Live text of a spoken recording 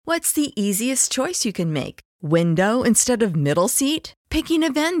What's the easiest choice you can make? Window instead of middle seat? Picking a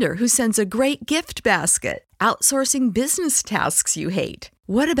vendor who sends a great gift basket? Outsourcing business tasks you hate?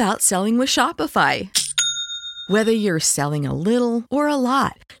 What about selling with Shopify? Whether you're selling a little or a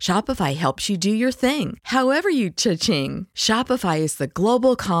lot, Shopify helps you do your thing, however you cha-ching. Shopify is the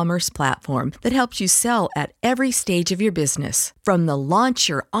global commerce platform that helps you sell at every stage of your business. From the launch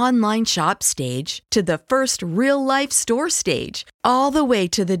your online shop stage to the first real-life store stage, all the way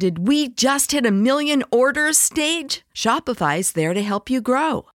to the did we just hit a million orders stage. Shopify's there to help you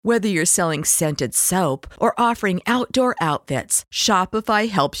grow. Whether you're selling scented soap or offering outdoor outfits, Shopify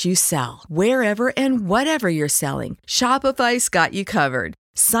helps you sell. Wherever and whatever you're selling, Shopify's got you covered.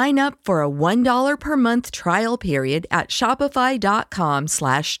 Sign up for a $1 per month trial period at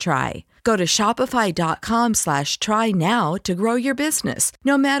shopify.com/try. Go to shopify.com/try now to grow your business,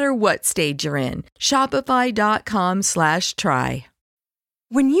 no matter what stage you're in. Shopify.com/try.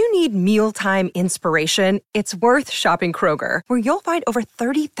 When you need mealtime inspiration, it's worth shopping Kroger, where you'll find over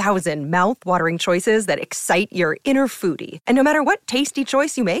 30,000 mouth-watering choices that excite your inner foodie. And no matter what tasty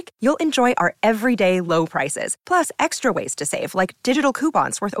choice you make, you'll enjoy our everyday low prices, plus extra ways to save, like digital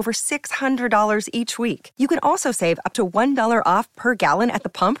coupons worth over $600 each week. You can also save up to $1 off per gallon at the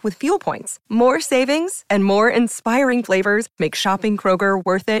pump with fuel points. More savings and more inspiring flavors make shopping Kroger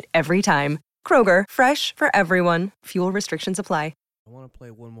worth it every time. Kroger, fresh for everyone. Fuel restrictions apply. I want to play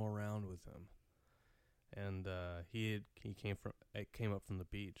one more round with him, and he came up from the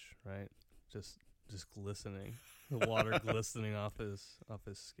beach, right? Just glistening, the water glistening off his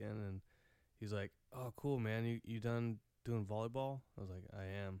skin, and he's like, "Oh, cool, man! You done doing volleyball?" I was like, "I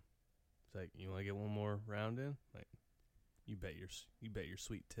am." He's like, "You want to get one more round in?" Like, you bet your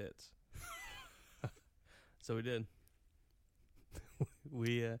sweet tits. So we did.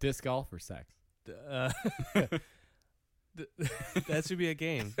 We disc golf or sex. That should be a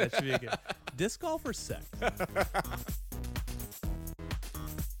game. Disc golf or sex?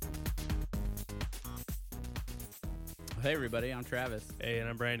 Hey, everybody. I'm Travis. Hey, and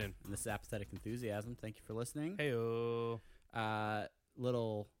I'm Brandon. And this is Apathetic Enthusiasm. Thank you for listening. Hey-o.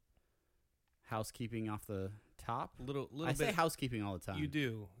 Little housekeeping off the top. Little I say housekeeping all the time. You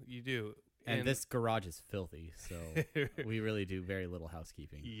do. And this garage is filthy, so we really do very little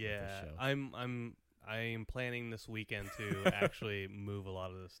housekeeping. Yeah. With this show. I am planning this weekend to actually move a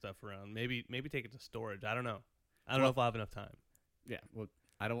lot of this stuff around. Maybe take it to storage. I don't know. I don't know if I'll have enough time. Yeah. Well,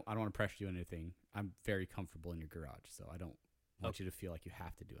 I don't want to pressure you on anything. I'm very comfortable in your garage, so I don't want you to feel like you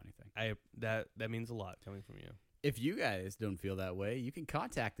have to do anything. That means a lot coming from you. If you guys don't feel that way, you can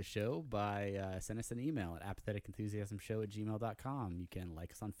contact the show by send us an email at apatheticenthusiasmshow@gmail.com. You can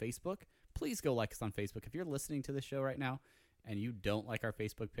like us on Facebook. Please go like us on Facebook. If you're listening to the show right now and you don't like our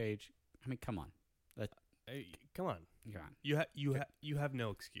Facebook page, I mean, come on. Come on. You have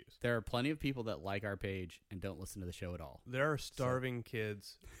no excuse. There are plenty of people that like our page and don't listen to the show at all. There are starving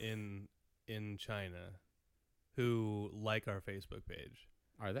kids in China who like our Facebook page.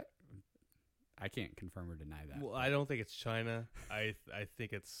 Are there? I can't confirm or deny that. Well, I don't think it's China. I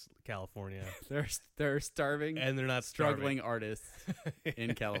think it's California. They're starving and they're not struggling artists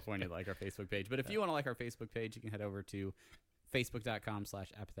in California that like our Facebook page. But if you want to like our Facebook page, you can head over to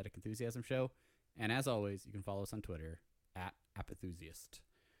facebook.com/apatheticenthusiasmshow. And as always, you can follow us on Twitter at Apathusiast.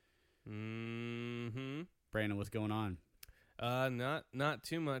 Mm-hmm. Brandon, what's going on? Not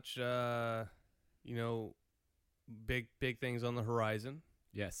too much. Big things on the horizon.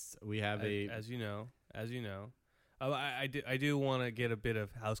 Yes, we have as you know. I do want to get a bit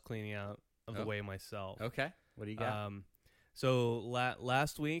of house cleaning out of the way myself. Okay, what do you got? So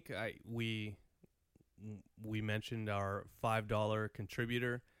last week we mentioned our $5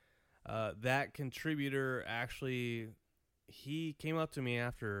 contributor. That contributor actually, he came up to me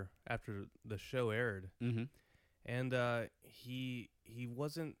after the show aired, mm-hmm. and he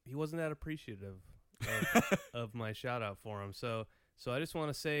wasn't that appreciative of my shout out for him. So I just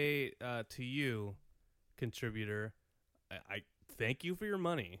want to say to you, contributor, I thank you for your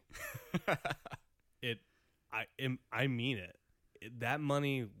money. I mean it. That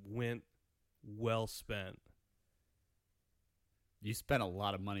money went well spent. You spent a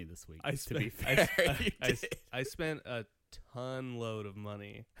lot of money this week. I spent a ton load of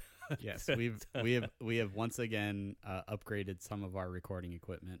money. Yes, we have once again upgraded some of our recording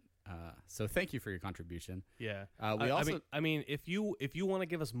equipment. So thank you for your contribution. Yeah. I mean, if you want to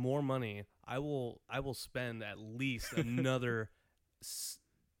give us more money, I will spend at least another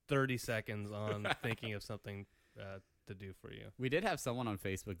 30 seconds on thinking of something to do for you. We did have someone on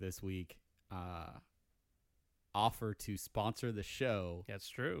Facebook this week offer to sponsor the show. That's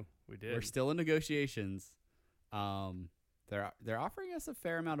true. We did. We're still in negotiations. they're offering us a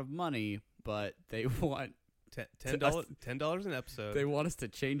fair amount of money, but they want $10 an episode. they want us to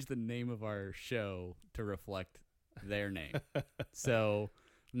change the name of our show to reflect their name. So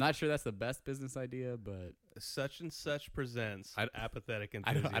I'm not sure that's the best business idea, but Such and Such presents Apathetic I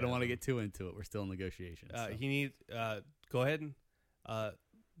Enthusiasm. don't want to get too into it. We're still in negotiations. So. He needs go ahead and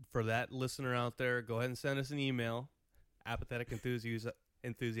for that listener out there, go ahead and send us an email,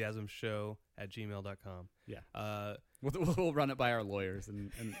 apatheticenthusiasmshow@gmail.com. Yeah. We'll run it by our lawyers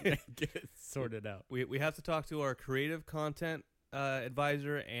and get it sorted out. We have to talk to our creative content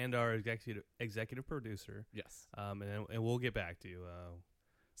advisor and our executive producer. Yes. And we'll get back to you.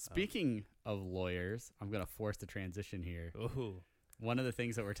 Speaking of lawyers, I'm going to force the transition here. Ooh. One of the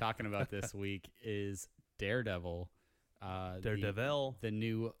things that we're talking about this week is Daredevil. Daredevil. The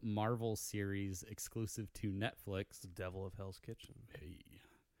new Marvel series exclusive to Netflix. Devil of Hell's Kitchen. Hey.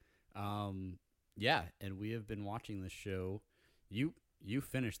 Yeah, and we have been watching this show. You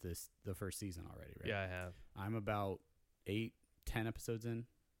finished the first season already, right? Yeah, I have. I'm about 8-10 episodes in,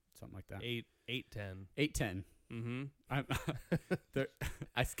 something like that. 8-10. 8-10. Mm-hmm.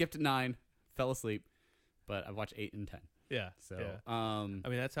 I skipped 9, fell asleep, but I watched 8 and 10. Yeah. So, yeah. I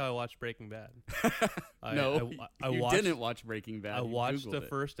mean, that's how I watched Breaking Bad. No, you didn't watch Breaking Bad. I You watched Googled the it.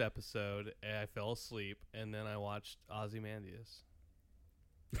 first episode, and I fell asleep, and then I watched Ozymandias.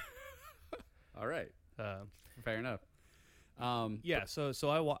 All right. Fair enough. Yeah, so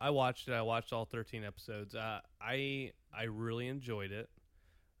I watched it. I watched all 13 episodes. I really enjoyed it.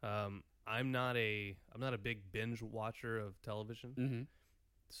 I'm not a big binge watcher of television. Mm-hmm.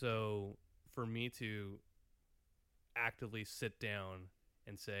 So for me to actively sit down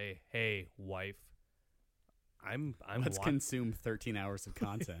and say, "Hey, wife, Let's consume 13 hours of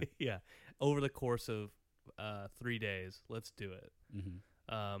content." yeah, over the course of 3 days, let's do it. Mm-hmm.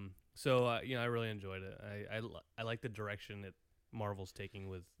 So I really enjoyed it. I like the direction that Marvel's taking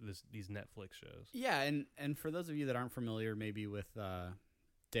with these Netflix shows. Yeah, and for those of you that aren't familiar, maybe with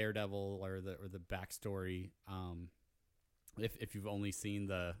Daredevil or the backstory, if you've only seen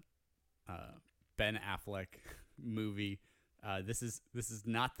the Ben Affleck movie, this is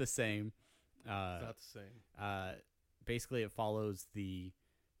not the same. It's not the same. Basically, it follows a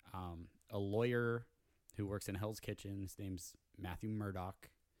lawyer who works in Hell's Kitchen. His name's Matthew Murdock.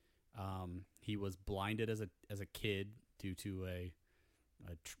 He was blinded as a kid due to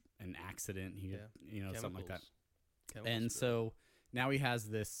an accident. Something like that. And so now he has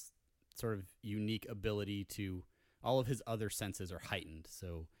this sort of unique ability to all of his other senses are heightened.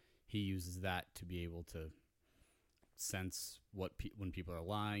 So he uses that to be able to sense when people are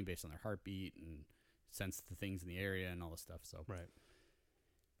lying based on their heartbeat and sense the things in the area and all this stuff. So right.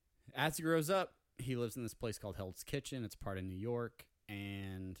 As he grows up, he lives in this place called Hell's Kitchen. It's part of New York,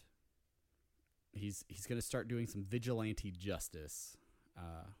 and he's going to start doing some vigilante justice,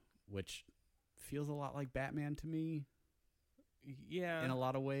 which feels a lot like Batman to me. Yeah, in a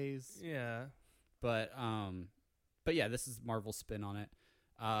lot of ways. Yeah, but yeah, this is Marvel's spin on it.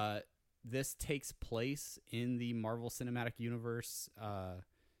 This takes place in the Marvel Cinematic Universe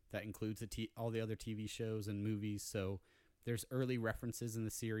that includes all the other TV shows and movies. So there's early references in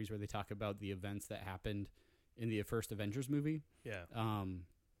the series where they talk about the events that happened in the first Avengers movie. Yeah.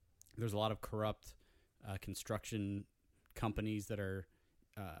 There's a lot of corrupt construction companies that are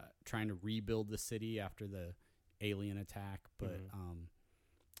trying to rebuild the city after the alien attack. But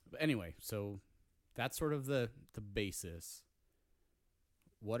anyway, so that's sort of the basis.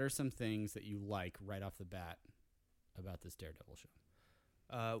 What are some things that you like right off the bat about this Daredevil show?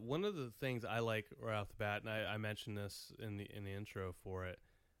 One of the things I like right off the bat, and I mentioned this in the intro for it,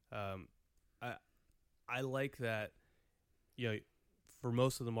 I like that, for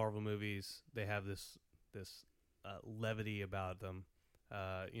most of the Marvel movies, they have this levity about them.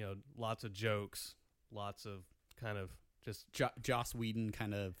 Lots of jokes, lots of kind of just Joss Whedon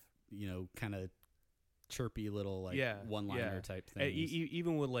kind of chirpy little one-liner type things.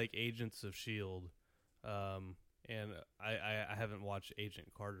 Even with like Agents of S.H.I.E.L.D., and I haven't watched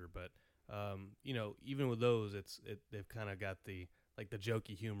Agent Carter, but even with those, they've kind of got the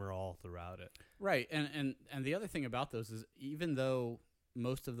jokey humor all throughout it. Right, and the other thing about those is even though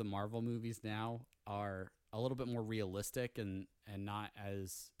most of the Marvel movies now are a little bit more realistic and not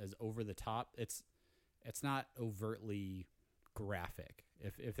as over the top, it's not overtly graphic.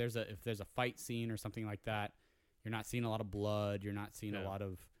 If there's a fight scene or something like that, you're not seeing a lot of blood. You're not seeing a lot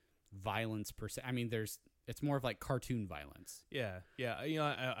of violence per se. I mean, it's more of like cartoon violence. Yeah. I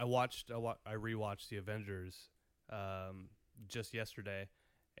rewatched the Avengers just yesterday,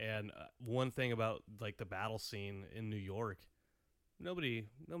 and one thing about like the battle scene in New York, nobody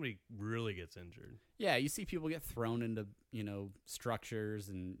really gets injured. Yeah, you see people get thrown into, structures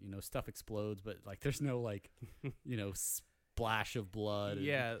and, stuff explodes, but like there's no like, splash of blood.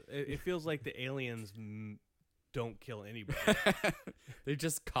 Yeah, it feels like the aliens don't kill anybody. They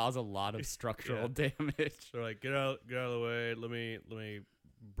just cause a lot of structural damage. They're like, get out of the way. Let me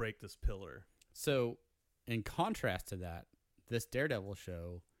break this pillar. So, in contrast to that, this Daredevil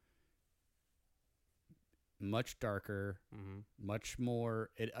show, much darker, much more.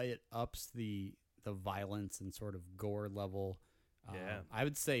 It ups the violence and sort of gore level. I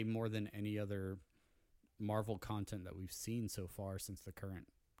would say more than any other Marvel content that we've seen so far since the current,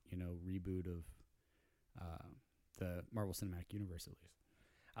 reboot of the Marvel Cinematic Universe, at least.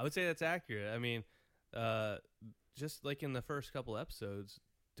 I would say that's accurate. I mean, just like in the first couple episodes,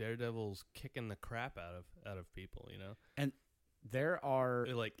 Daredevil's kicking the crap out of people, And there are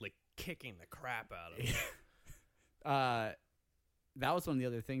like kicking the crap out of them. That was one of the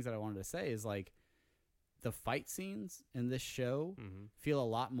other things that I wanted to say is like the fight scenes in this show feel a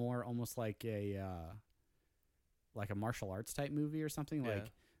lot more almost like a martial arts type movie or something. Yeah.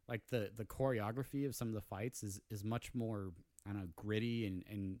 Like the choreography of some of the fights is much more, I don't know, gritty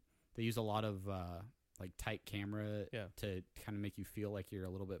and they use a lot of like tight camera to kind of make you feel like you're a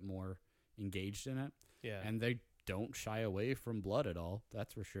little bit more engaged in it. Yeah. And they don't shy away from blood at all.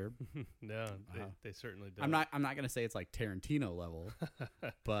 That's for sure. No, they certainly don't. I'm not going to say it's like Tarantino level,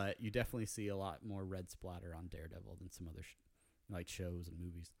 but you definitely see a lot more red splatter on Daredevil than some other like shows and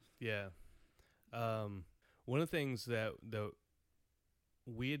movies. Yeah. One of the things that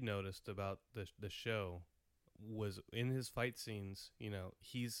we had noticed about the show was in his fight scenes,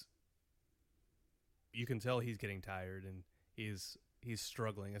 you can tell he's getting tired and he's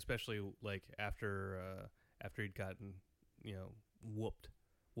struggling, especially like after he'd gotten,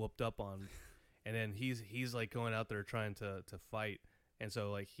 whooped up on, and then he's like going out there trying to fight, and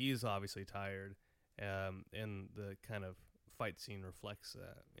so like he's obviously tired, and the kind of fight scene reflects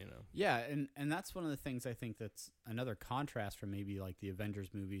that, Yeah, and that's one of the things I think that's another contrast from maybe like the Avengers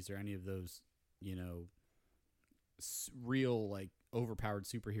movies or any of those, real like overpowered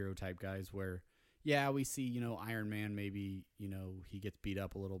superhero type guys where, yeah, we see, Iron Man maybe, he gets beat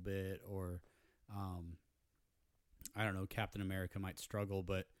up a little bit, or I don't know, Captain America might struggle,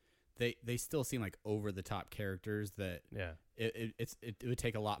 but they still seem like over the top characters that it would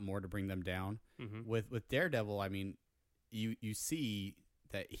take a lot more to bring them down. Mm-hmm. With Daredevil, I mean, you see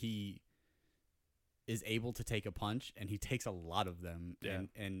that he is able to take a punch, and he takes a lot of them,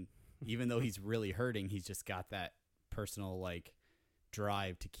 and even though he's really hurting, he's just got that personal like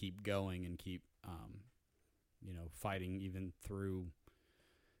drive to keep going and keep fighting even through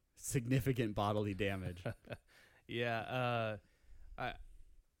significant bodily damage. Yeah,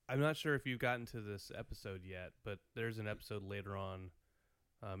 I'm not sure if you've gotten to this episode yet, but there's an episode later on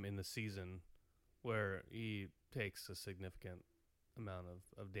in the season where he takes a significant amount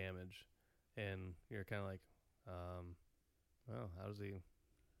of damage, and you're kind of like, well, how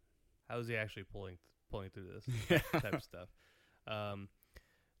is he actually pulling through this type of stuff?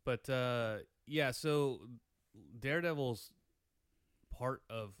 Yeah, so Daredevil's part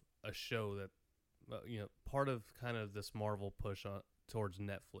of a show that, part of kind of this Marvel push towards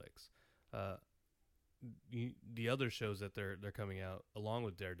Netflix. The other shows that they're coming out along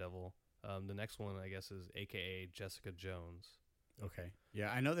with Daredevil, the next one I guess is AKA Jessica Jones. Okay.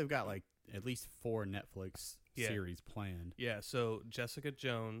 Yeah, I know they've got like at least 4 Netflix series planned. Yeah, so Jessica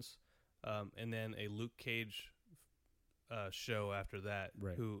Jones, and then a Luke Cage show after that,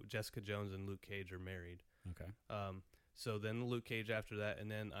 right. Who Jessica Jones and Luke Cage are married. Okay. So then Luke Cage after that,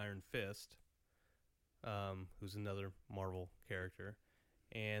 and then Iron Fist, who's another Marvel character,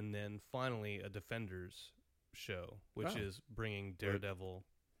 and then finally a Defenders show, which is bringing Daredevil,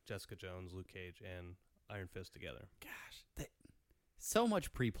 Jessica Jones, Luke Cage, and Iron Fist together. Gosh, so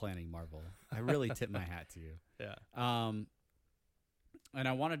much pre-planning, Marvel. I really tip my hat to you. Yeah. And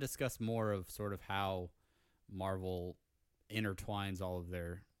I want to discuss more of sort of how Marvel intertwines all of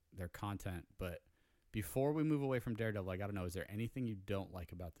their content, but before we move away from Daredevil, I got to know, is there anything you don't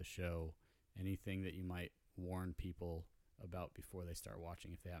like about the show? Anything that you might warn people about before they start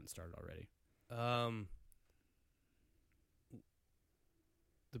watching if they haven't started already?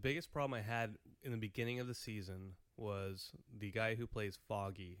 The biggest problem I had in the beginning of the season was the guy who plays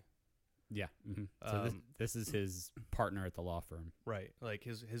Foggy. Yeah. Mm-hmm. So this is his partner at the law firm. Right. Like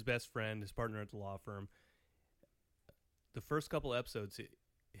his best friend, his partner at the law firm. The first couple episodes,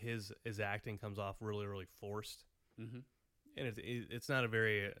 his acting comes off really, really forced. Mm-hmm. And it's not a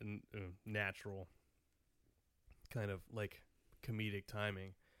very natural kind of like comedic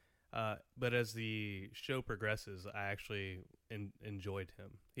timing. But as the show progresses, I actually enjoyed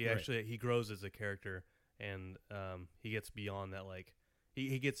him. Right. He grows as a character, and he gets beyond that. Like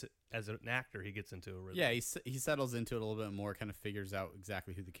he gets, as an actor, he gets into a rhythm. Yeah, he settles into it a little bit more, kind of figures out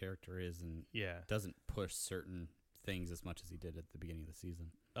exactly who the character is, and Yeah. doesn't push certain things as much as he did at the beginning of the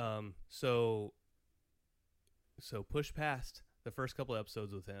season. So push past the first couple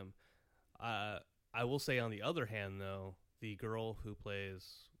episodes with him. I will say, on the other hand, though, the girl who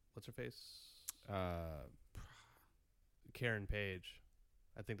plays, what's her face? Karen Page,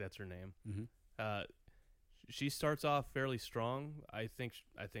 I think that's her name. Mm-hmm. She starts off fairly strong. I think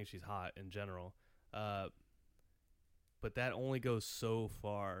she's hot in general, but that only goes so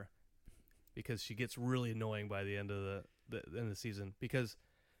far, because she gets really annoying by the end of the end of the season. Because,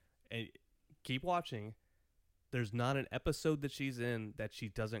 and keep watching, there's not an episode that she's in that she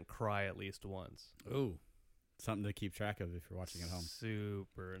doesn't cry at least once. Ooh, something to keep track of if you're watching at home.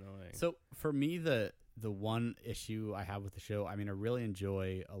 Super annoying. So for me, the one issue I have with the show, I mean, I really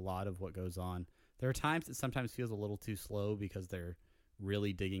enjoy a lot of what goes on. There are times it sometimes feels a little too slow because they're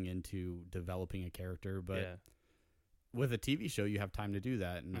really digging into developing a character. But yeah. with a TV show, you have time to do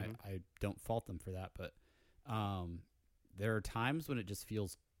that, and Mhm. I don't fault them for that. But there are times when it just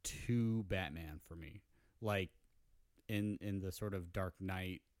feels too Batman for me, like in the sort of Dark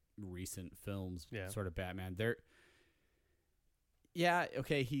Knight recent films, Yeah. sort of Batman. Yeah,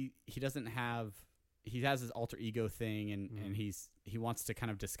 okay, he doesn't have. He has his alter ego thing, and he wants to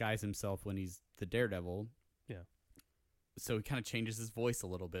kind of disguise himself when he's the Daredevil. Yeah. So he kind of changes his voice a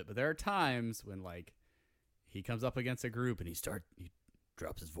little bit, but there are times when, like, he comes up against a group and he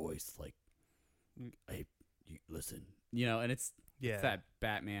drops his voice like, "Hey, you listen," and it's that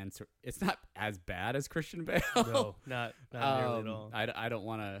Batman. It's not as bad as Christian Bale. No, not nearly at all. I don't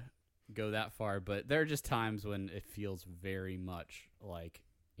want to go that far, but there are just times when it feels very much like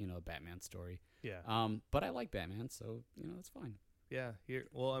a Batman story. Yeah. But I like Batman, so it's fine. Yeah. Here's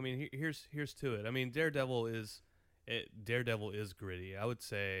to it. I mean, Daredevil is gritty. I would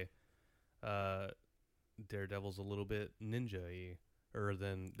say, Daredevil's a little bit ninja-y,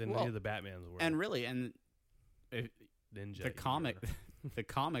 than any of the Batmans were. And really, ninja. The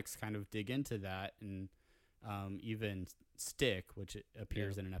comics kind of dig into that, and even Stick, which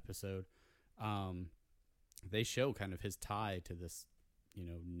appears in an episode, they show kind of his tie to this,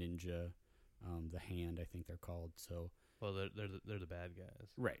 ninja, the Hand, I think they're called. So, well, they're the bad guys,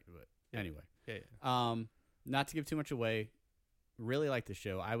 right? But anyway, yeah. Not to give too much away. Really like the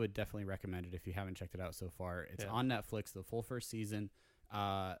show. I would definitely recommend it if you haven't checked it out so far. It's on Netflix, the full first season.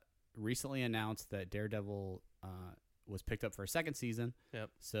 Recently announced that Daredevil was picked up for a second season. Yep.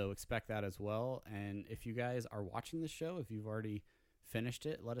 So expect that as well. And if you guys are watching the show, if you've already finished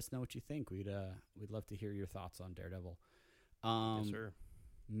it, let us know what you think. We'd love to hear your thoughts on Daredevil. Yes, sir.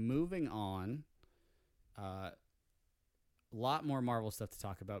 Moving on, a lot more Marvel stuff to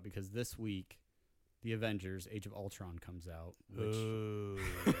talk about because this week, The Avengers: Age of Ultron comes out. Which Ooh.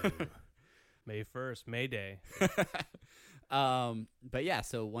 May 1st, May Day. But yeah,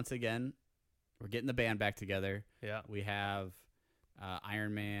 so once again, we're getting the band back together. Yeah. We have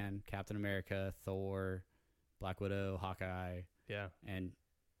Iron Man, Captain America, Thor, Black Widow, Hawkeye, Yeah. and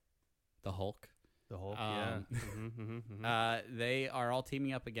the Hulk. The Hulk. They are all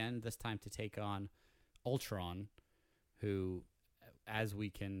teaming up again, this time to take on Ultron, who, as we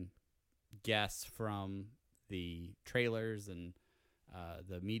can guess from the trailers and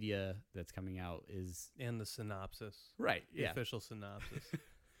the media that's coming out, is And the synopsis. right. The Yeah, official synopsis.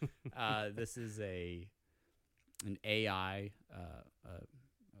 this is an AI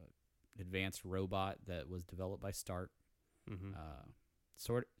advanced robot that was developed by Stark. Mm-hmm.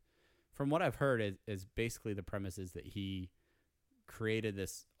 From what I've heard, is basically the premise is that he created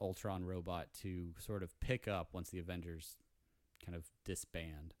this Ultron robot to sort of pick up once the Avengers kind of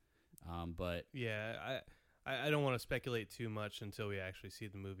disband. But Yeah, I don't want to speculate too much until we actually see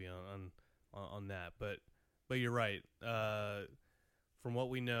the movie on that. But you're right. From what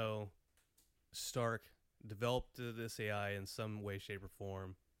we know, Stark developed this AI in some way, shape, or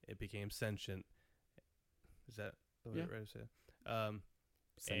form. It became sentient. Is that the Yeah. right to say?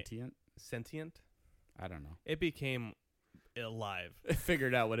 sentient? Sentient? I don't know. It became alive. It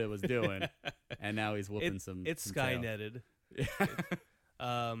figured out what it was doing, and now he's whooping some. It's some tail. Skynetted.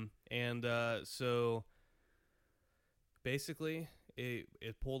 Yeah. So basically,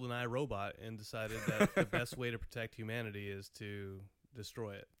 it pulled an iRobot and decided that the best way to protect humanity is to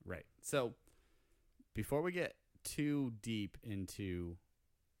destroy it. Right. So before we get too deep into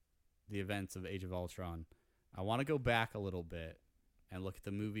the events of Age of Ultron, I want to go back a little bit and look at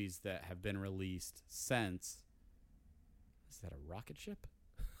the movies that have been released since. Is that a rocket ship?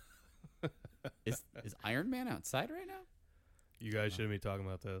 Is Iron Man outside right now? You guys shouldn't be talking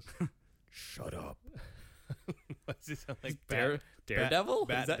about this. Shut up. Why does he sound like Daredevil?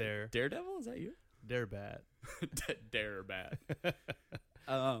 Bat Is that Dare. Daredevil? Is that you? Dare bat. Dare bat.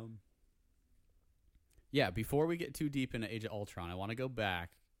 Yeah, before we get too deep into Age of Ultron, I want to go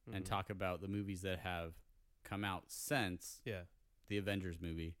back and talk about the movies that have come out since the Avengers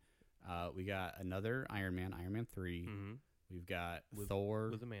movie. We got another Iron Man 3. Mm-hmm. We've got Thor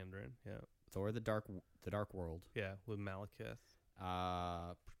with the Mandarin. Yeah. Thor the Dark World. Yeah, with Malekith.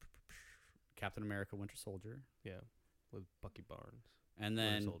 Captain America Winter Soldier. Yeah, with Bucky Barnes. And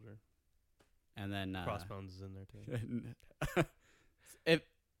then Winter Soldier. And then Crossbones is in there too. If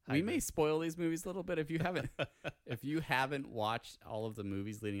we may spoil these movies a little bit, if you haven't watched all of the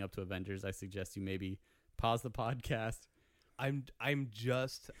movies leading up to Avengers, I suggest you maybe pause the podcast. I am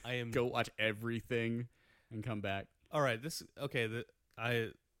Go watch everything and come back. All right,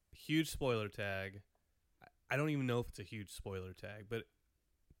 huge spoiler tag. I don't even know if it's a huge spoiler tag, but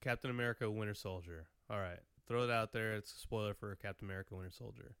Captain America Winter Soldier. All right, throw it out there. It's a spoiler for Captain America Winter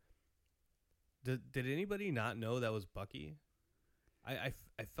Soldier. Did anybody not know that was Bucky? I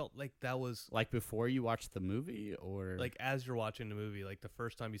felt like that was like before you watched the movie, or like as you're watching the movie, like the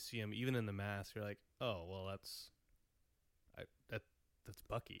first time you see him, even in the mask, you're like, oh well, that's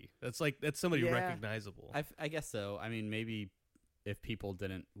Bucky. That's somebody recognizable. I guess so. I mean, maybe if people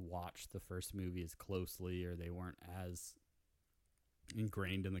didn't watch the first movie as closely, or they weren't as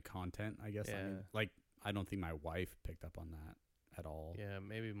ingrained in the content, I guess. Yeah. I mean, like, I don't think my wife picked up on that at all. Yeah,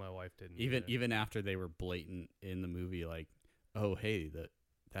 maybe my wife didn't. Even after they were blatant in the movie, like, oh hey,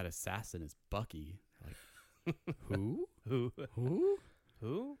 that assassin is Bucky. Like, who?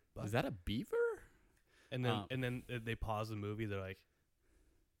 Is that a beaver? And then they pause the movie. They're like,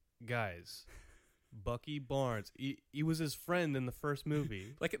 guys, Bucky Barnes. He was his friend in the first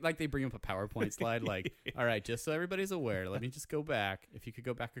movie. like they bring up a PowerPoint slide. Like, all right, just so everybody's aware, let me just go back. If you could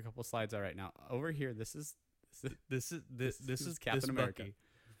go back a couple slides. All right, now over here, this is Captain America.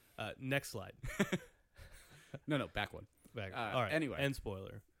 Bucky. Next slide. No, back one. Back. All right. Anyway, end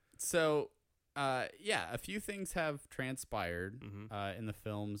spoiler. So, a few things have transpired in the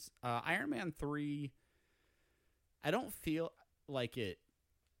films. Iron Man 3. I don't feel like it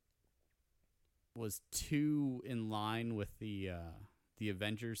was too in line with the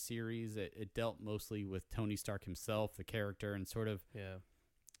Avengers series. It dealt mostly with Tony Stark himself, the character, and sort of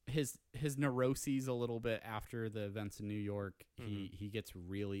his neuroses a little bit after the events in New York. He gets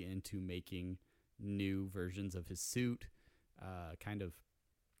really into making new versions of his suit, kind of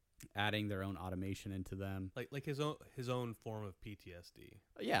adding their own automation into them, like his own form of PTSD.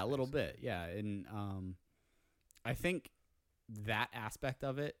 Yeah, a little bit. Yeah, and I think that aspect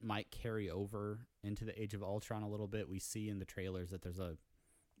of it might carry over into the Age of Ultron a little bit. We see in the trailers that there's a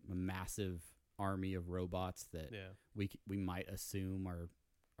massive army of robots that we might assume are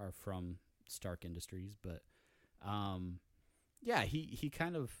from Stark Industries, but he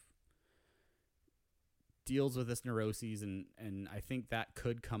kind of deals with this neuroses, and I think that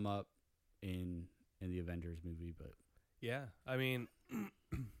could come up in the Avengers movie. But yeah, I mean,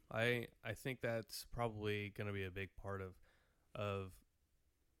 I think that's probably going to be a big part of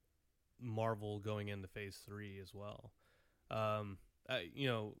Marvel going into Phase 3 as well.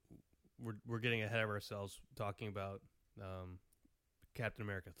 We're getting ahead of ourselves talking about Captain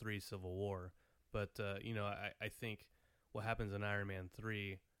America 3 Civil War, but I think what happens in Iron Man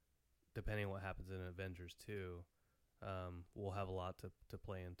 3, depending on what happens in Avengers 2, we'll have a lot to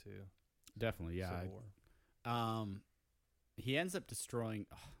play into. Definitely, yeah. Civil War. He ends up destroying.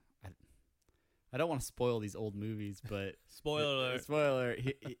 I don't want to spoil these old movies, but spoiler.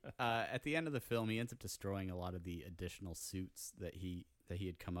 He, at the end of the film, he ends up destroying a lot of the additional suits that he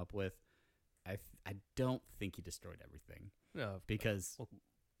had come up with. I don't think he destroyed everything. No, because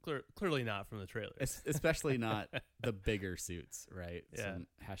clearly not from the trailer. Especially not the bigger suits, right? Yeah. Some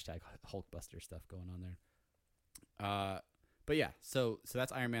hashtag Hulkbuster stuff going on there. But yeah, so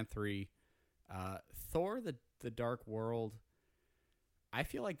that's Iron Man 3. Thor: The Dark World. I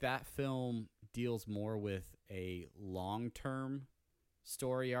feel like that film deals more with a long-term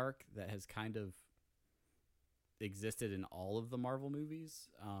story arc that has kind of existed in all of the Marvel movies.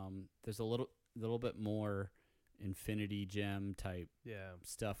 There's a little bit more Infinity Gem type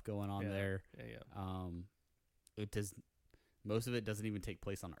stuff going on there. It does. Most of it doesn't even take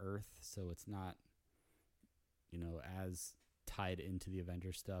place on Earth, so it's not, as tied into the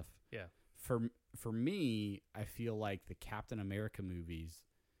Avengers stuff. Yeah. For me, I feel like the Captain America movies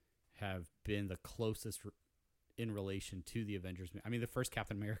have been the closest in relation to the Avengers. I mean, the first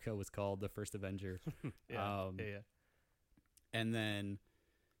Captain America was called The First Avenger. Yeah. And then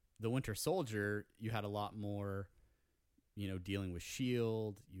the Winter Soldier, you had a lot more, dealing with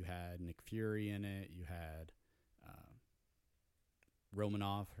S.H.I.E.L.D. You had Nick Fury in it. You had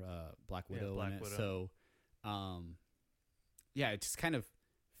Romanoff, Black Widow Black in it. Widow. So, it just kind of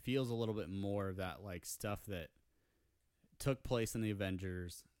feels a little bit more of that like stuff that took place in the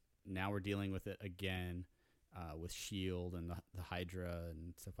Avengers. Now we're dealing with it again with S.H.I.E.L.D. and the Hydra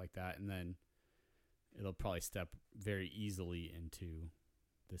and stuff like that. And then it'll probably step very easily into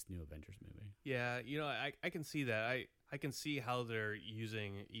this new Avengers movie. Yeah, I can see that. I can see how they're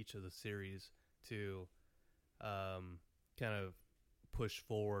using each of the series to kind of push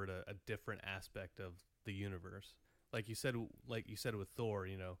forward a different aspect of the universe. Like you said with Thor,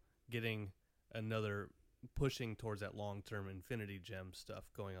 getting another pushing towards that long-term Infinity Gem stuff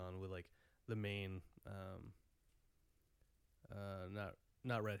going on with like the main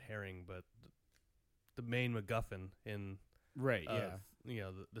not red herring, but the main MacGuffin in Right,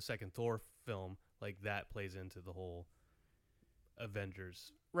 the second Thor film, like that plays into the whole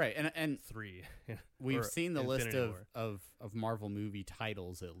Avengers right, and 3. we've or seen the list Infinity of War. Marvel movie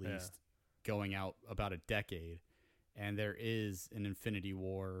titles at least going out about a decade, and there is an Infinity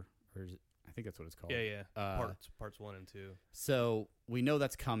War, or I think that's what it's called. Parts 1 and 2. So we know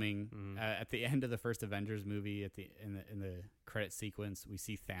that's coming. Mhm. At the end of the first Avengers movie, in the credit sequence, we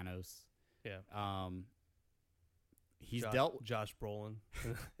see Thanos. Yeah. He's dealt. Josh Brolin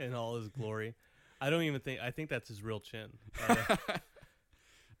in all his glory. I think that's his real chin.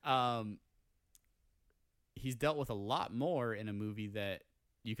 He's dealt with a lot more in a movie that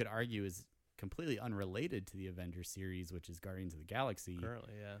you could argue is completely unrelated to the Avengers series, which is Guardians of the Galaxy.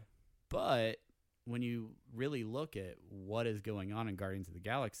 Currently, yeah. But when you really look at what is going on in Guardians of the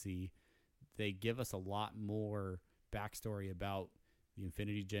Galaxy, they give us a lot more backstory about the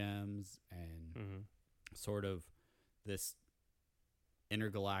Infinity Gems and sort of this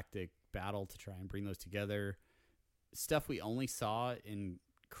intergalactic battle to try and bring those together. Stuff we only saw in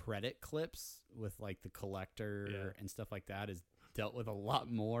credit clips with like the Collector and stuff like that is dealt with a lot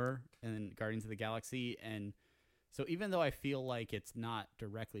more in Guardians of the Galaxy. And so even though I feel like it's not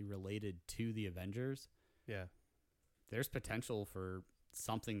directly related to the Avengers, there's potential for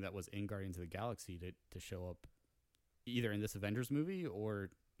something that was in Guardians of the Galaxy to show up either in this Avengers movie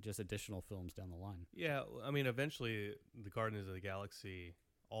or just additional films down the line. Yeah, I mean, eventually the Guardians of the Galaxy,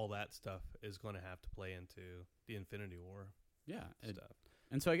 all that stuff is going to have to play into the Infinity War stuff.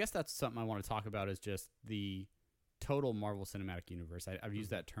 And so I guess that's something I want to talk about is just the total Marvel Cinematic Universe. I've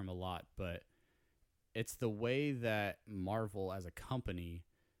used that term a lot, but it's the way that Marvel as a company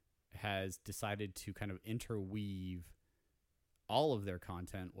has decided to kind of interweave all of their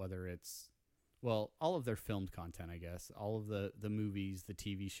content, whether it's, well, all of their filmed content, I guess, all of the movies, the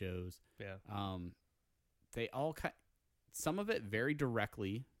TV shows. Yeah. They all some of it very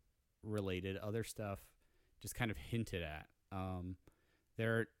directly related, other stuff just kind of hinted at.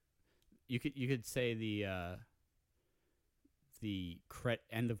 You could say the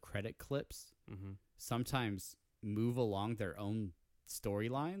end of credit clips sometimes move along their own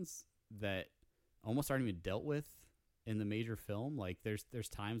storylines that almost aren't even dealt with in the major film. Like there's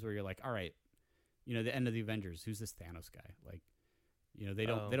times where you're like, all right, the end of the Avengers, who's this Thanos guy? Like, they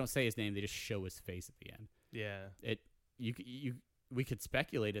don't say his name, they just show his face at the end. Yeah. We could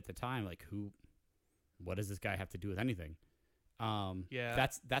speculate at the time, like what does this guy have to do with anything?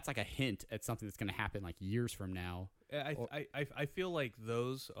 That's like a hint at something that's going to happen like years from now. I feel like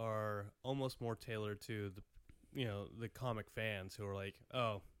those are almost more tailored to the comic fans who are like,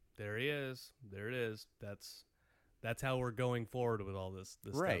 oh, there he is, there it is. That's how we're going forward with all this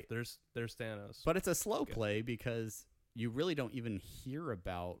right. stuff. There's Thanos. But it's a slow play because you really don't even hear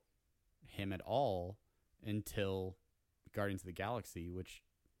about him at all until Guardians of the Galaxy, which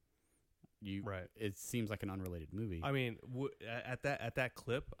it seems like an unrelated movie. I mean, at that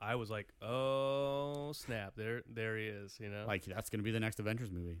clip, I was like, "Oh snap! There he is!" Like that's going to be the next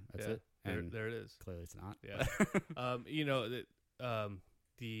Avengers movie. That's it. And there it is. Clearly, it's not. Yeah.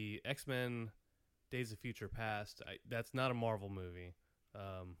 The X-Men Days of Future Past. That's not a Marvel movie.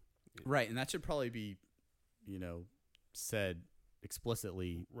 Right, and that should probably be, said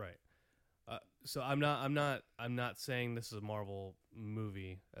explicitly. Right. So I'm not saying this is a Marvel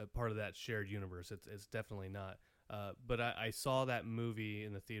movie, part of that shared universe. It's definitely not. But I saw that movie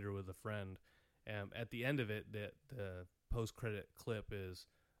in the theater with a friend. At the end of it, the post-credit clip is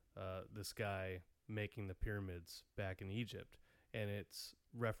this guy making the pyramids back in Egypt, and it's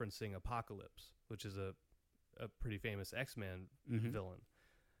referencing Apocalypse, which is a pretty famous X-Men villain.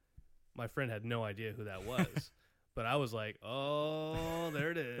 My friend had no idea who that was, but I was like, "Oh,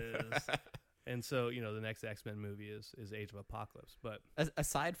 there it is." And so, the next X-Men movie is Age of Apocalypse. But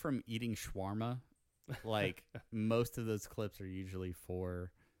Aside from eating shawarma, like most of those clips are usually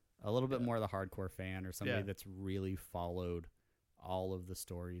for a little bit more of the hardcore fan or somebody that's really followed all of the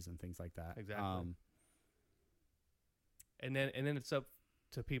stories and things like that. Exactly. And then it's up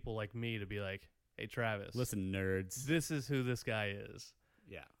to people like me to be like, hey, Travis, listen, nerds, this is who this guy is.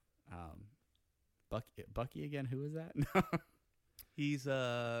 Yeah. Bucky again. Who is that? He's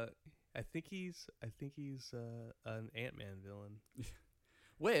I think he's an Ant-Man villain.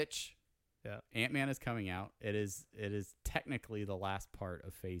 Which, yeah, Ant-Man is coming out. It is technically the last part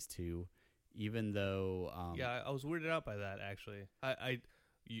of Phase 2, even though I was weirded out by that actually.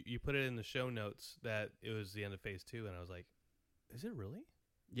 You put it in the show notes that it was the end of Phase 2, and I was like, is it really?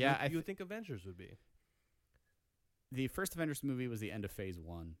 Yeah, you would think Avengers would be. The first Avengers movie was the end of Phase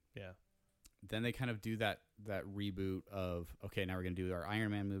 1. Yeah. Then they kind of do that reboot of, okay, now we're going to do our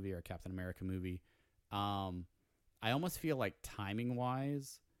Iron Man movie, our Captain America movie. I almost feel like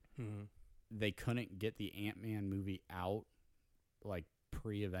timing-wise, they couldn't get the Ant-Man movie out like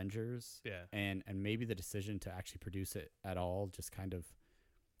pre-Avengers. Yeah. And maybe the decision to actually produce it at all just kind of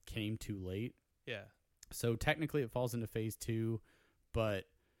came too late. Yeah. So technically it falls into Phase 2, but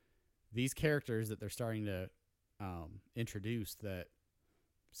these characters that they're starting to introduce that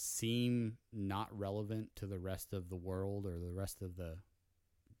seem not relevant to the rest of the world or the rest of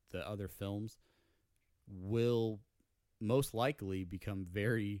the other films will most likely become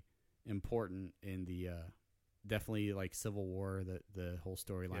very important in the definitely like Civil War, the whole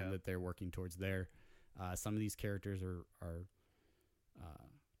storyline that they're working towards there. Some of these characters are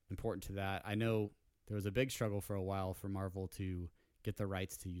important to that. I know there was a big struggle for a while for Marvel to get the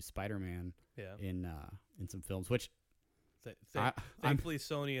rights to use Spider-Man in some films, which thankfully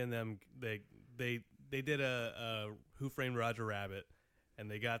Sony and them they did a Who Framed Roger Rabbit, and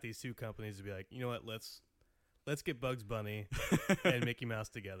they got these two companies to be like, you know what, let's get Bugs Bunny and Mickey Mouse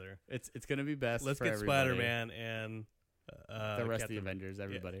together. It's gonna be best. Let's for get everybody. Spider-Man and the rest of the Avengers,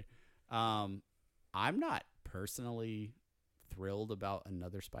 everybody. Yeah. I'm not personally thrilled about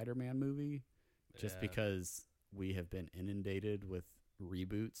another Spider-Man movie, just because we have been inundated with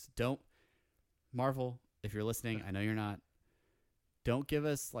reboots. Marvel, if you're listening, I know you're not. Don't give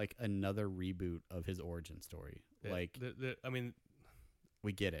us like another reboot of his origin story. Like, I mean,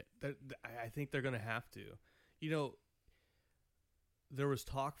 we get it. I think they're gonna have to. There was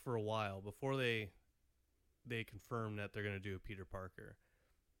talk for a while before they confirmed that they're gonna do a Peter Parker.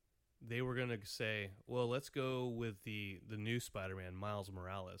 They were gonna say, well, let's go with the new Spider-Man, Miles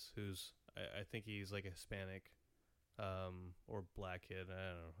Morales, who's I think he's like a Hispanic or black kid.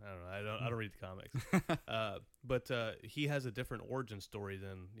 I don't know. I don't read the comics. But he has a different origin story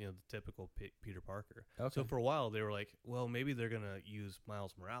than the typical Peter Parker. Okay. So for a while they were like, well, maybe they're gonna use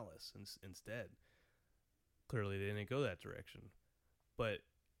Miles Morales instead. Clearly they didn't go that direction, but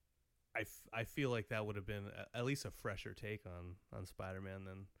I feel like that would have been at least a fresher take on Spider-Man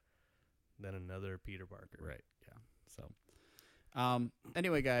than another Peter Parker. Right. Yeah. So,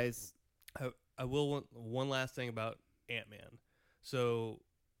 anyway, guys, I will one last thing about Ant-Man. So,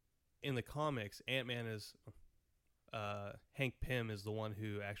 in the comics, Ant-Man is Hank Pym is the one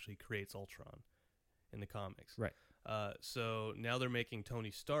who actually creates Ultron in the comics. Right. So now they're making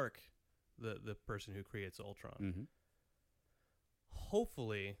Tony Stark the person who creates Ultron. Mm-hmm.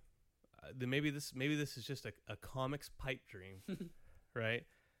 Hopefully, maybe this is just a comics pipe dream, right?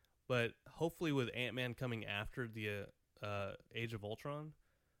 But hopefully, with Ant-Man coming after the Age of Ultron,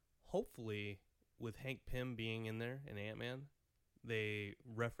 hopefully with Hank Pym being in there in Ant-Man, they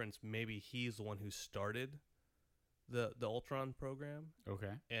reference maybe he's the one who started the Ultron program.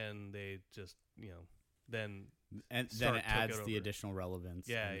 Okay. And they just then it adds the additional relevance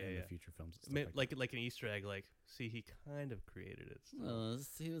in the future films. Like an Easter egg, like, see, he kind of created it. So. Well,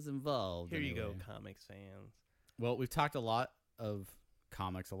 he was involved. Here you go, comics fans. Well, we've talked a lot of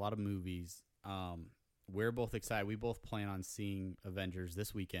comics, a lot of movies. We're both excited. We both plan on seeing Avengers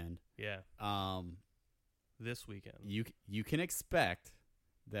this weekend. Yeah. This weekend. You can expect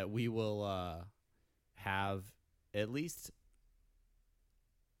that we will have at least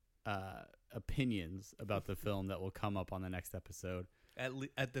opinions about the film that will come up on the next episode. At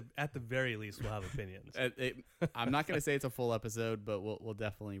the very least, we'll have opinions. I'm not going to say it's a full episode, but we'll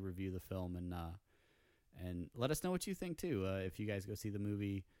definitely review the film and let us know what you think too. If you guys go see the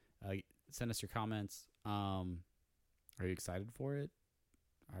movie, send us your comments. Are you excited for it?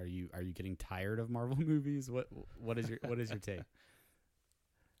 Are you getting tired of Marvel movies? What is your take?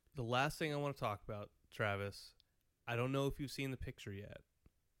 The last thing I want to talk about, Travis, I don't know if you've seen the picture yet.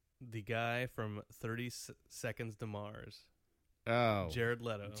 The guy from 30 Seconds to Mars. Oh, Jared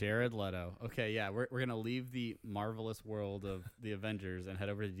Leto. Jared Leto. Okay, yeah, we're gonna leave the marvelous world of the Avengers and head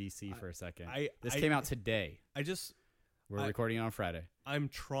over to DC for a second. This came out today. We're recording it on Friday. I'm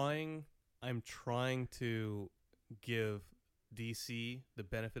trying to give DC the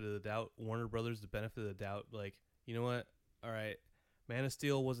benefit of the doubt, Warner Brothers the benefit of the doubt. Like, you know what? All right, Man of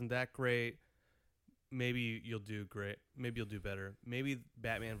Steel wasn't that great. Maybe you'll do great. Maybe you'll do better. Maybe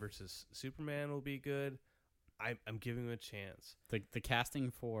Batman versus Superman will be good. I'm giving him a chance. The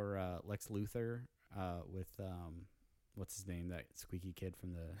casting for Lex Luthor with what's his name, that squeaky kid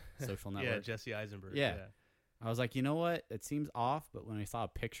from the Social Network? Yeah, Jesse Eisenberg. Yeah. I was like, you know what? It seems off, but when I saw a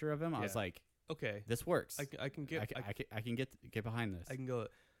picture of him, I was like, okay, this works. I can get behind this. I can go.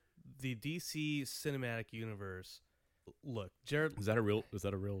 The DC cinematic universe. Look, Jared. Is that a real?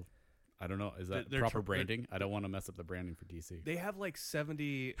 I don't know. Is that proper branding? I don't want to mess up the branding for DC. They have like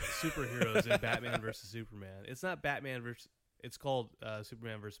 70 superheroes in Batman versus Superman. It's not Batman versus. It's called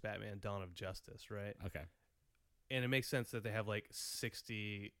Superman versus Batman: Dawn of Justice, right? Okay. And it makes sense that they have like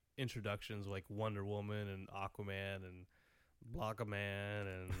 60 introductions, like Wonder Woman and Aquaman and Blockaman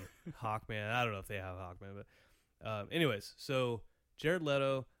and Hawkman. I don't know if they have Hawkman, but anyways, so Jared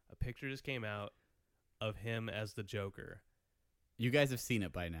Leto, a picture just came out of him as the Joker. You guys have seen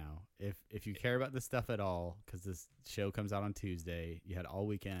it by now. If you care about this stuff at all, because this show comes out on Tuesday, you had all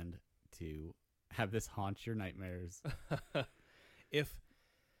weekend to have this haunt your nightmares. If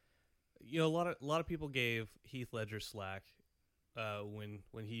you know, a lot of people gave Heath Ledger slack when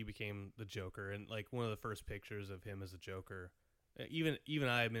he became the Joker, and like one of the first pictures of him as a Joker, even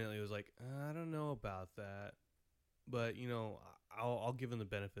I admittedly was like, I don't know about that, but you know, I'll give him the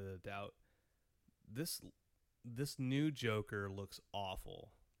benefit of the doubt. This new Joker looks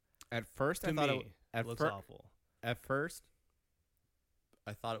awful. At first, I thought it looks awful. At first,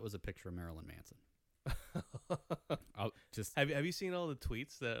 I thought it was a picture of Marilyn Manson. Have you seen all the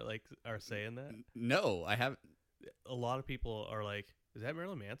tweets that like are saying that? No, I haven't. A lot of people are like, "Is that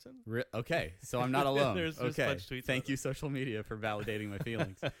Marilyn Manson?" Okay, so I'm not alone. There's okay, a bunch of tweets. Thank you, social media, for validating my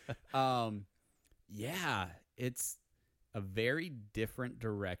feelings. Yeah, it's a very different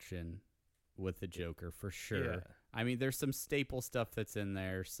direction with the Joker for sure. Yeah. I mean, there's some staple stuff that's in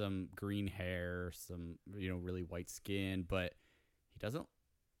there, some green hair, some really white skin, but he doesn't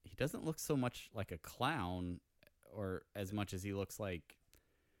look so much like a clown, or as much as he looks like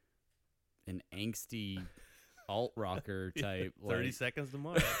an angsty alt rocker type. 30 Seconds to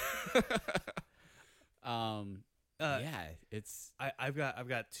Mars. Yeah, it's. I've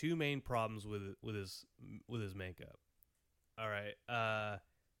got two main problems with his makeup. All right.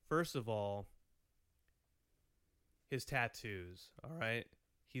 First of all, his tattoos. All right,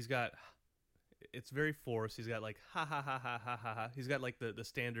 it's very forced. He's got like ha ha ha ha ha ha ha. He's got like the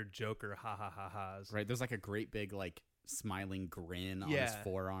standard Joker ha ha ha ha's. Right. There's like a great big like smiling grin on his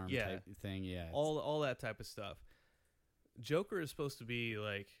forearm type thing. Yeah. All that type of stuff. Joker is supposed to be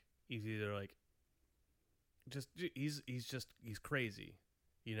like he's either like he's crazy,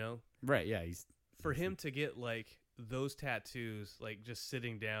 you know? Right. Yeah. For him to get like those tattoos, like just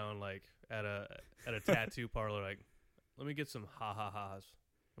sitting down like at a tattoo parlor, like let me get some ha ha ha's.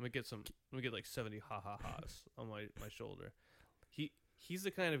 Let me get like 70 ha ha ha's on my shoulder. He's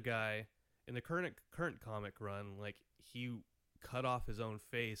the kind of guy in the current comic run, like he cut off his own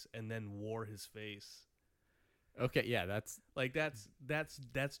face and then wore his face. Okay, yeah, that's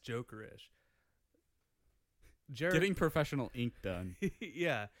Jokerish. Jared, getting professional ink done.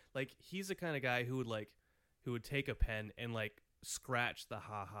 Yeah, like he's the kind of guy who would take a pen and like scratch the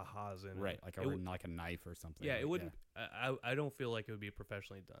ha ha ha's in right, it. Like a knife or something. Yeah, it wouldn't. Yeah. I don't feel like it would be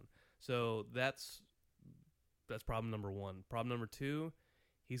professionally done. So that's problem number one. Problem number two,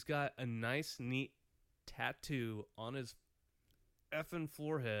 he's got a nice, neat tattoo on his effing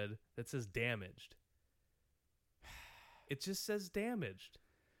forehead that says "damaged." It just says "damaged."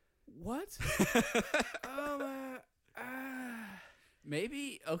 What?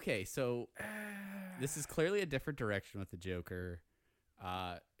 Maybe okay. So this is clearly a different direction with the Joker.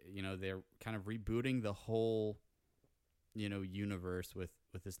 They're kind of rebooting the whole, universe with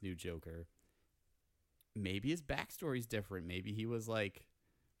this new Joker. Maybe his backstory's different. Maybe he was like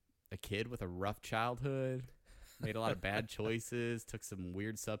a kid with a rough childhood, made a lot of bad choices, took some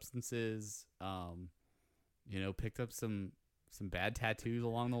weird substances, picked up some bad tattoos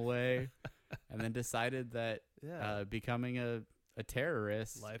along the way, and then decided that becoming a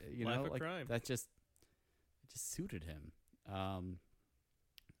terrorist, life of crime, that just suited him.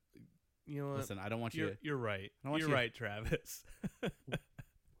 You know what? Listen, I don't want you. You're right. You're right, Travis.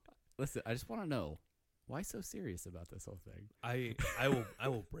 Listen, I just want to know why so serious about this whole thing. I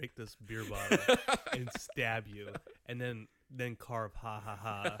will break this beer bottle and stab you, and then then carve ha ha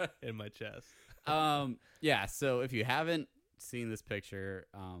ha in my chest. Yeah. So if you haven't seen this picture,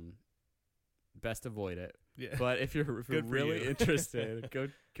 best avoid it. Yeah. But if you're really you. interested,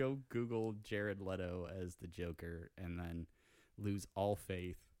 go Google Jared Leto as the Joker, and then lose all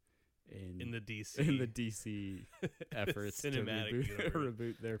faith in the DC efforts to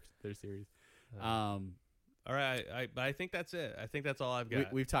reboot their series. All right, but I think that's it. I think that's all I've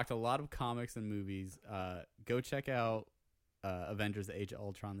got. We've talked a lot of comics and movies. Go check out Avengers: The Age of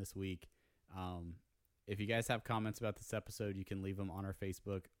Ultron this week. If you guys have comments about this episode, you can leave them on our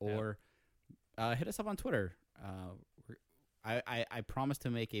Facebook or hit us up on Twitter. I promise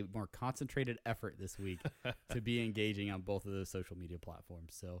to make a more concentrated effort this week to be engaging on both of those social media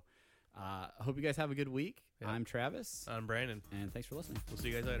platforms. So I hope you guys have a good week. Yep. I'm Travis. I'm Brandon. And thanks for listening. We'll see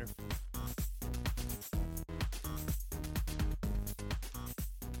you guys later.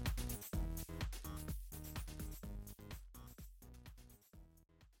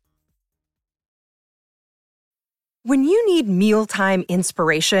 When you need mealtime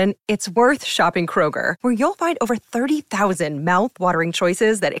inspiration, it's worth shopping Kroger, where you'll find over 30,000 mouth-watering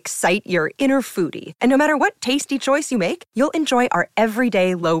choices that excite your inner foodie. And no matter what tasty choice you make, you'll enjoy our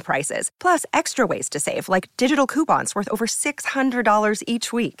everyday low prices, plus extra ways to save, like digital coupons worth over $600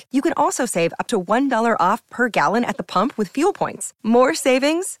 each week. You can also save up to $1 off per gallon at the pump with fuel points. More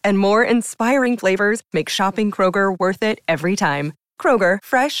savings and more inspiring flavors make shopping Kroger worth it every time. Kroger,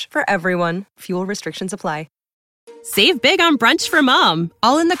 fresh for everyone. Fuel restrictions apply. Save big on brunch for mom,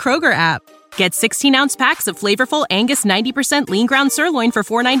 all in the Kroger app. Get 16-ounce packs of flavorful Angus 90% lean ground sirloin for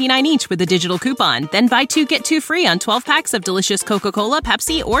 $4.99 each with a digital coupon. Then buy 2, get 2 free on 12 packs of delicious Coca-Cola,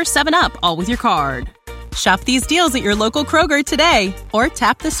 Pepsi, or 7-Up, all with your card. Shop these deals at your local Kroger today, or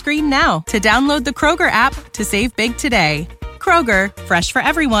tap the screen now to download the Kroger app to save big today. Kroger, fresh for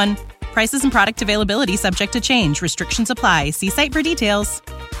everyone. Prices and product availability subject to change. Restrictions apply. See site for details.